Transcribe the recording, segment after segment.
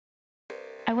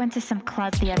I went to some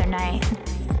club the other night.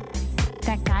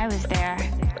 That guy was there.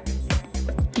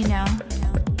 You know,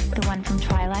 the one from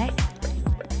Twilight.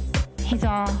 He's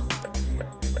all,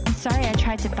 "I'm sorry I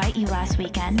tried to bite you last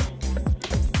weekend."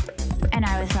 And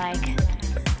I was like,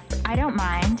 "I don't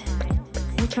mind,"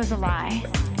 which was a lie.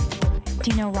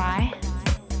 Do you know why?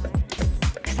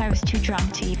 Because I was too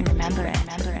drunk to even remember it.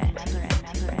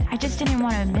 I just didn't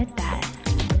want to admit that.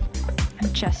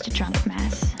 I'm just a drunk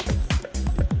mess.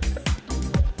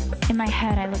 In my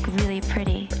head, I look really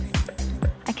pretty.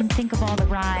 I can think of all the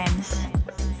rhymes.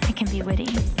 I can be witty.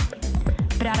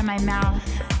 But out of my mouth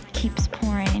keeps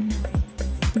pouring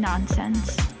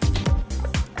nonsense.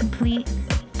 Complete,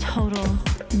 total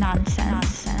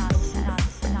nonsense.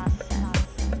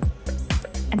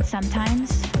 And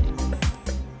sometimes,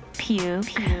 puke.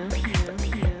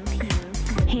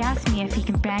 He asked me if he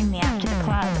can bang me after the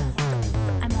club.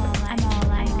 I'm all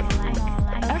like,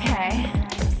 okay.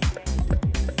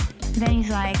 Then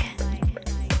he's like,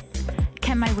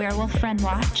 "Can my werewolf friend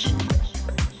watch?"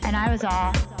 And I was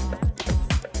all,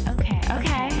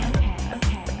 okay.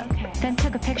 Then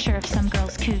took a picture of some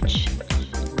girl's cooch.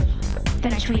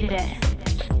 Then I tweeted it.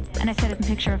 And I sent a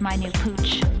picture of my new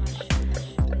pooch.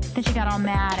 Then she got all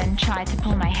mad and tried to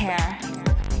pull my hair.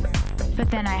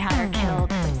 But then I had her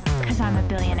killed, 'cause I'm a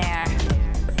billionaire.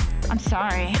 I'm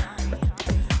sorry.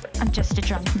 I'm just a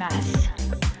drunk mess.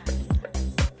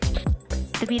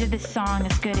 The beat of this song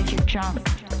is good if you're drunk,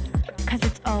 'cause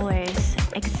it's always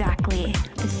exactly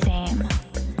the same.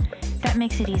 That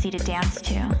makes it easy to dance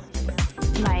to.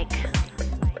 Like,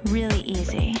 really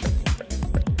easy.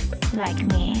 Like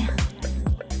me.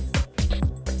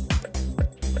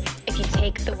 If you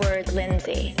take the word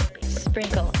Lindsay,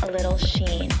 sprinkle a little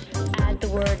sheen, add the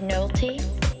word Nolte,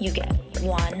 you get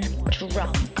one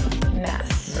drunk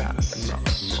mess.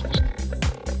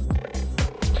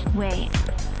 Wait.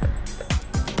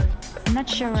 I'm not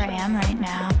sure where I am right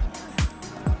now.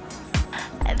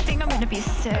 I think I'm gonna be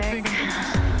sick.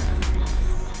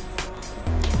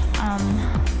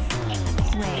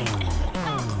 Wait.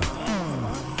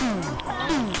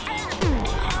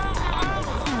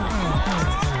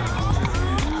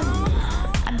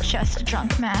 I'm just a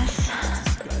drunk mess.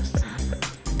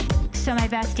 So my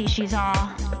bestie, she's all,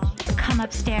 "Come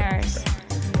upstairs.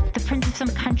 The prince of some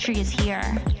country is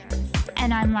here."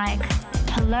 And I'm like,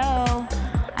 "Hello?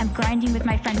 I'm grinding with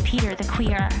my friend Peter, the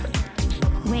queer."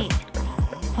 Wait,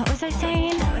 what was I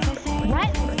saying? What?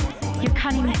 You're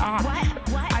cutting me off.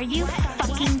 Are you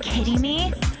fucking kidding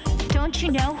me? Don't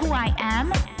you know who I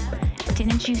am?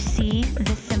 Didn't you see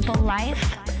the simple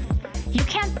life? You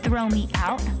can't throw me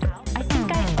out. I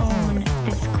think I own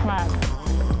this club.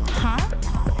 Huh?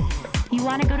 You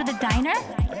wanna go to the diner?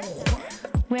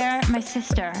 Where? My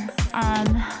sister.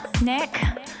 Nick?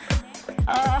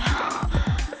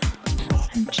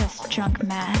 I'm just a drunk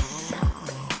mess.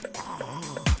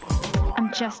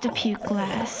 I'm just a puke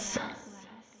glass.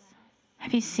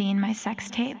 Have you seen my sex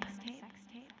tape?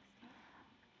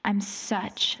 I'm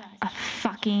such a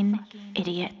fucking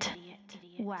idiot.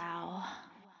 Wow.